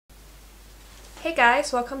Hey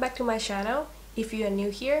guys, welcome back to my channel. If you are new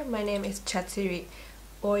here, my name is Chatsiri,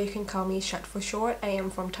 or you can call me Chat for short. I am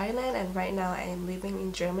from Thailand and right now I am living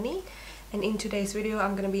in Germany. And in today's video,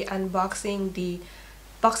 I'm gonna be unboxing the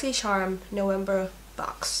Boxycharm November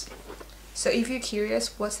Box. So if you're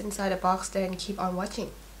curious what's inside the box, then keep on watching.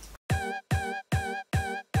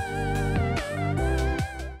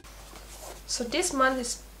 So this month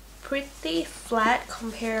is pretty flat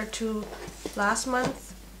compared to last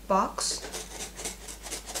month's box.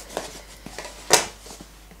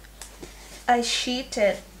 I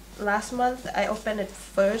cheated last month. I opened it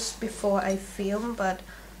first before I filmed, but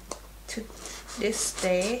to this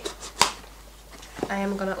day I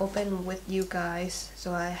am gonna open with you guys,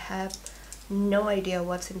 so I have no idea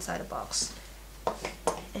what's inside the box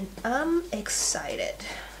and I'm excited.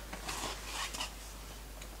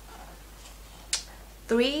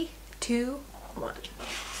 3, 2, 1.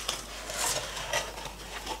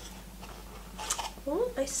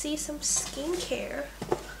 Oh, I see some skincare.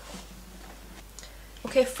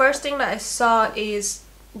 Okay, first thing that I saw is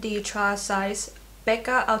the trial size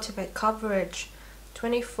Becca Ultimate Coverage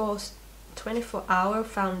 24-hour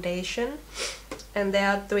foundation, and there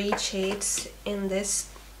are 3 shades in this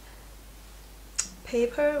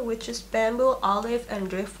paper, which is bamboo, olive, and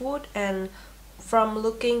driftwood. And from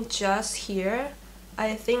looking just here,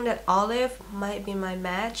 I think that olive might be my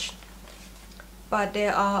match, but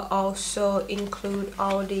there are also include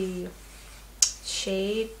all the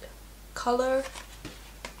shade color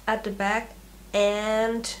at the back.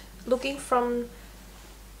 And looking from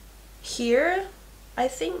here, I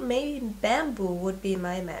think maybe bamboo would be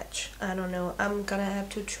my match. I don't know, I'm gonna have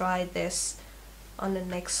to try this on the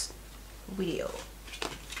next video,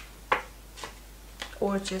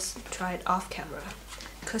 or just try it off camera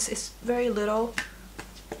because it's very little.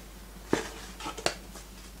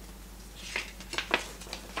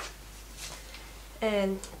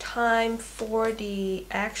 And time for the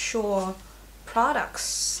actual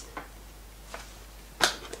products.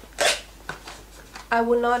 I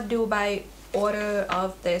will not do by order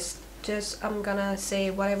of this, just I'm gonna say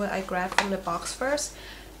whatever I grab from the box first.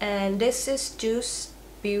 And this is Juice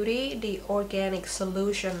Beauty, the organic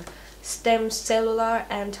solution stem cellular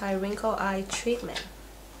anti-wrinkle eye treatment,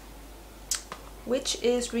 which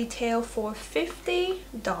is retail for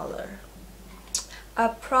 $50. A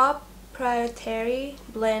proprietary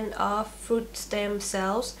blend of fruit stem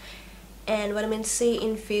cells and vitamin C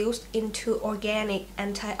infused into organic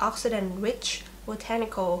antioxidant rich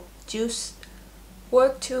botanical juice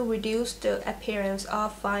work to reduce the appearance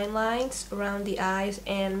of fine lines around the eyes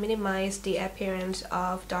and minimize the appearance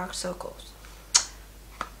of dark circles.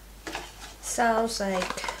 Sounds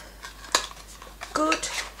like good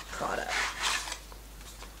product.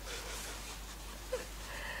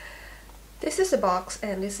 This is the box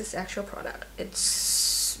and this is actual product.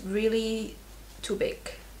 It's really too big.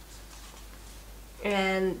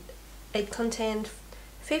 And it contains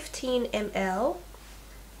 15 ml.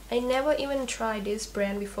 I never even tried this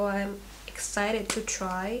brand before. I'm excited to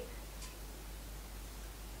try.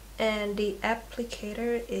 And the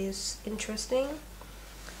applicator is interesting.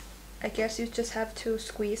 I guess you just have to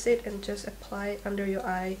squeeze it and just apply it under your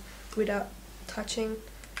eye without touching.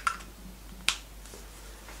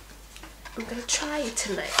 I'm gonna try it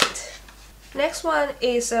tonight. Next one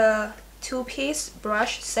is a 2-piece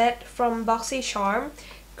brush set from Boxycharm.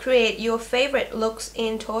 Create your favorite looks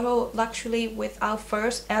in total luxury with our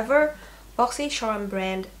first ever Boxycharm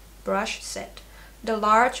brand brush set. The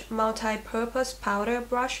large multi-purpose powder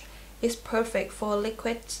brush is perfect for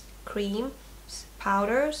liquids, creams,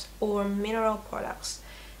 powders, or mineral products.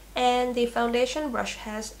 And the foundation brush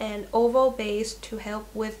has an oval base to help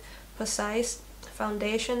with precise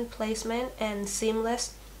foundation placement and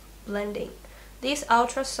seamless blending. These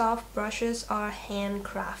ultra soft brushes are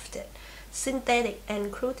handcrafted, synthetic,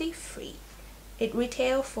 and cruelty free. It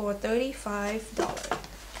retails for $35.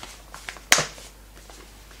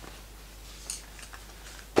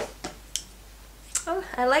 Oh,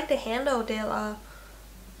 I like the handle. They are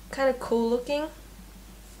kind of cool looking.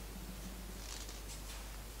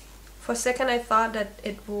 For a second I thought that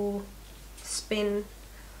it will spin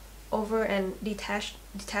over and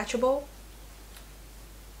detachable.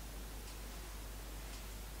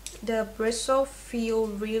 The bristles feel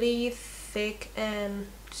really thick and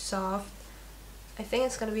soft. I think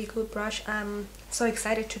it's gonna be a good brush. I'm so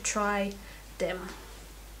excited to try them.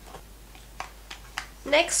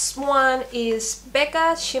 Next one is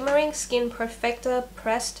Becca Shimmering Skin Perfector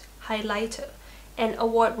Pressed Highlighter, an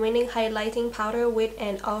award-winning highlighting powder with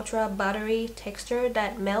an ultra buttery texture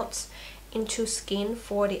that melts into skin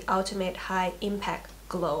for the ultimate high impact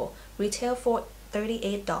glow. Retail for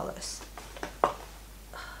 $38.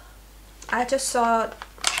 I just saw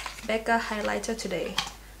Becca highlighter today.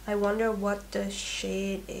 I wonder what the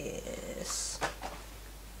shade is.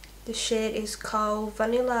 The shade is called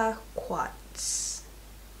Vanilla Quartz.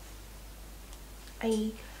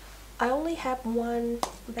 I only have one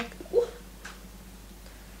Becca. Ooh.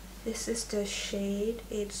 This is the shade.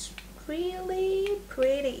 It's really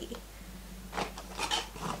pretty.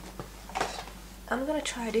 I'm gonna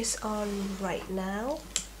try this on right now,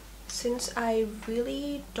 since I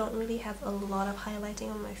don't really have a lot of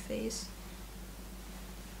highlighting on my face.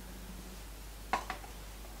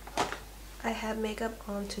 I have makeup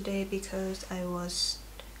on today because I was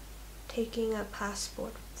taking a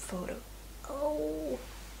passport photo. Oh,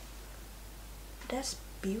 that's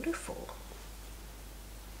beautiful.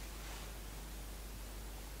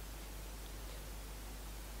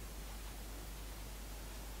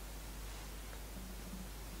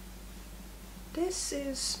 This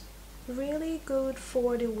is really good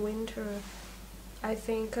for the winter, I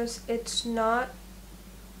think, because it's not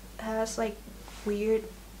has like weird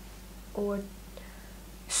or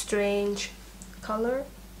strange color.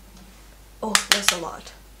 Oh, that's a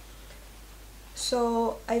lot.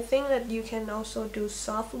 So I think that you can also do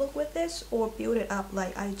soft look with this or build it up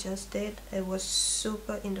like I just did. It was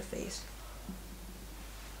super in the face.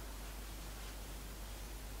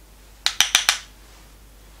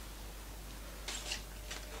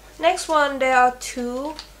 Next one, there are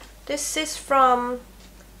two. This is from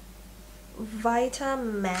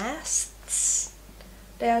Vitamasques.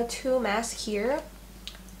 There are two masks here.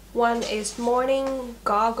 One is morning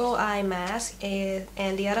goggle eye mask and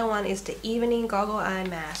the other one is the evening goggle eye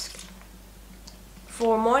mask.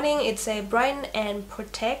 For morning, it's a brighten and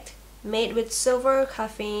protect made with silver,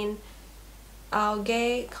 caffeine,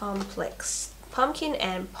 algae complex, pumpkin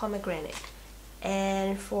and pomegranate.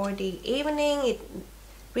 And for the evening, it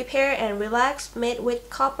repair and relax made with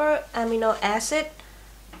copper, amino acid,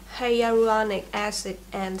 hyaluronic acid,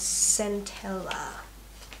 and centella.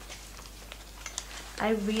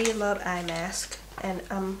 I really love eye mask and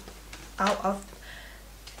I'm out of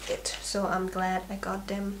it, so I'm glad I got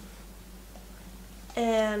them.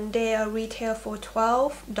 And they are retail for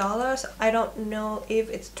 $12. I don't know if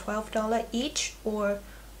it's $12 each or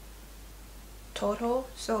total,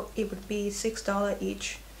 so it would be $6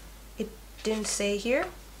 each. It didn't say here.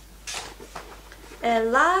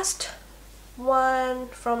 And last one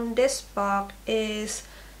from this box is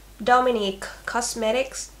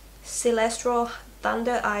Dominiquecosmetics Celestrial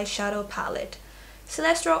Thunder Eyeshadow Palette.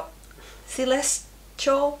 Celestial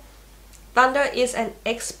Thunder is an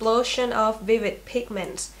explosion of vivid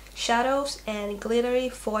pigments, shadows, and glittery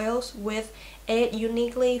foils with 8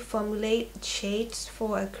 uniquely formulated shades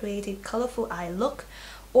for a creative colorful eye look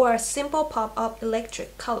or a simple pop-up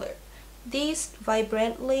electric color. These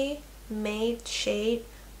vibrantly made shades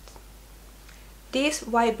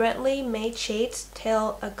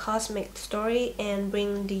tell a cosmic story and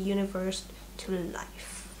bring the universe to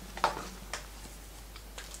life.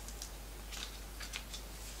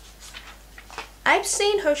 I've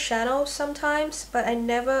seen her channel sometimes, but I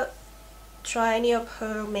never try any of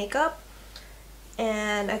her makeup,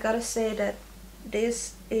 and I gotta say that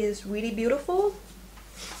this is really beautiful.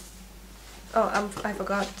 Oh, I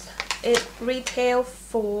forgot. It retail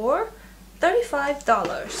for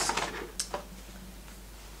 $35.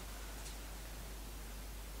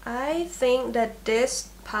 I think that this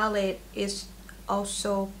palette is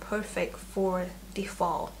also perfect for the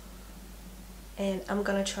fall, and I'm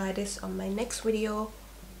gonna try this on my next video,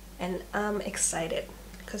 and I'm excited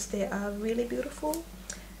because they are really beautiful.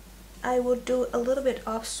 I will do a little bit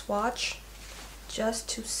of swatch just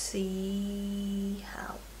to see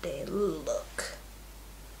how they look.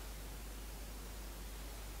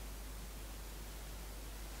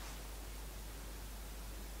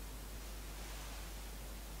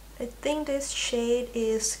 I think this shade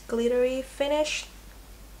is glittery finish.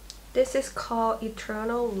 This is called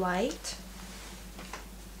Eternal Light.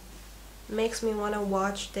 Makes me want to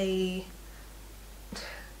watch the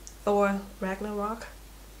Thor Ragnarok.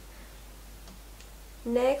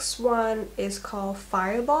 Next one is called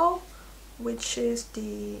Fireball, which is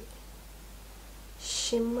the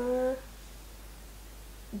shimmer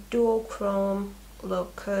duochrome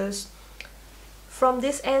look, because from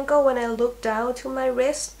this angle when I look down to my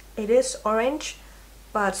wrist it is orange,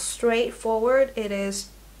 but straight forward it is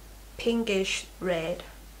pinkish red.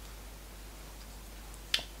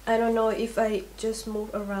 I don't know if I just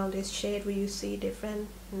move around this shade will you see different.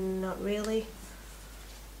 Not really,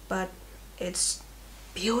 but it's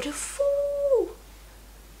beautiful.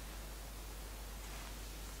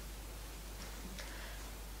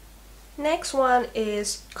 Next one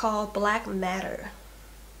is called Black Matter.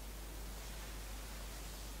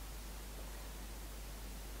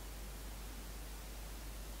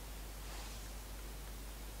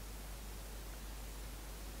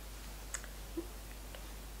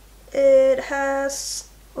 has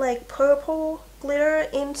like purple glitter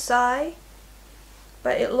inside,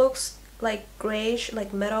 but it looks like grayish,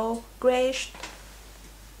 like metal grayish.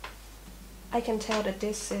 I can tell that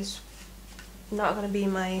this is not gonna be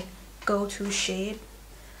my go-to shade.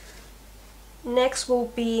 Next will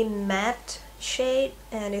be matte shade,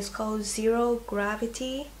 and it's called Zero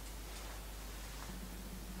Gravity.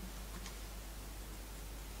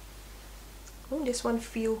 Oh, this one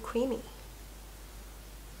feels creamy.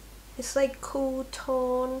 It's like cool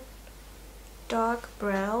tone, dark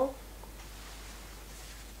brown.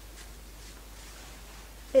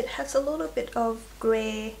 It has a little bit of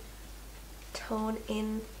gray tone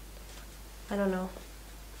in. I don't know.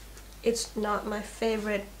 It's not my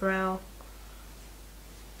favorite brown,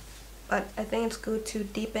 but I think it's good to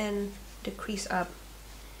deepen the crease up.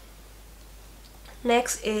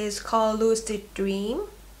 Next is called Lucid Dream.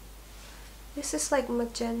 This is like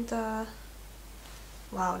magenta.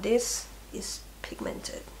 Wow, this is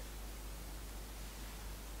pigmented.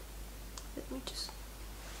 Let me just...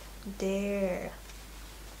 there.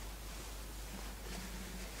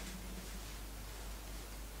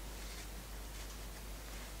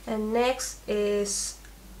 And next is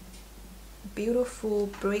beautiful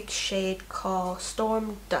brick shade called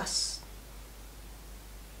Storm Dust.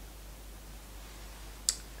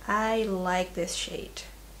 I like this shade.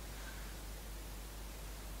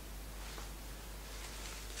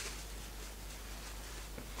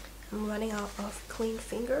 I'm running out of clean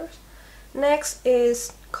fingers. Next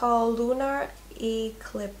is called Lunar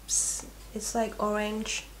Eclipse. It's like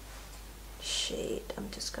orange shade. I'm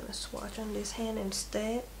just gonna swatch on this hand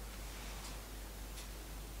instead.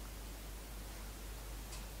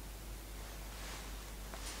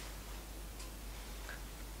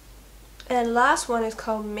 And last one is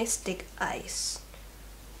called Mystic Ice.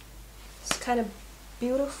 It's kind of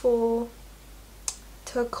beautiful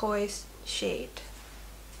turquoise shade.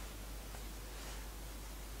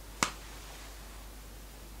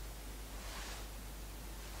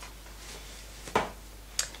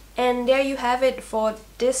 And there you have it for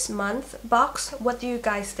this month box. What do you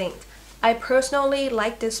guys think? I personally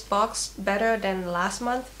like this box better than last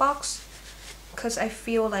month box because I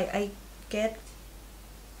feel like I get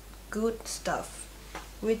good stuff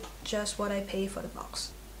with just what I pay for the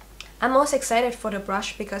box. I'm most excited for the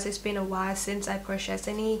brush because it's been a while since I purchased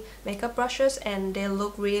any makeup brushes and they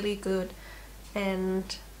look really good,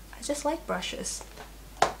 and I just like brushes.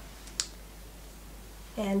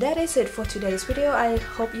 And that is it for today's video. I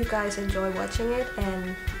hope you guys enjoy watching it,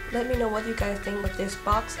 and let me know what you guys think of this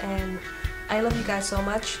box, and I love you guys so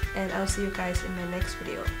much, and I'll see you guys in my next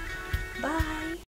video. Bye!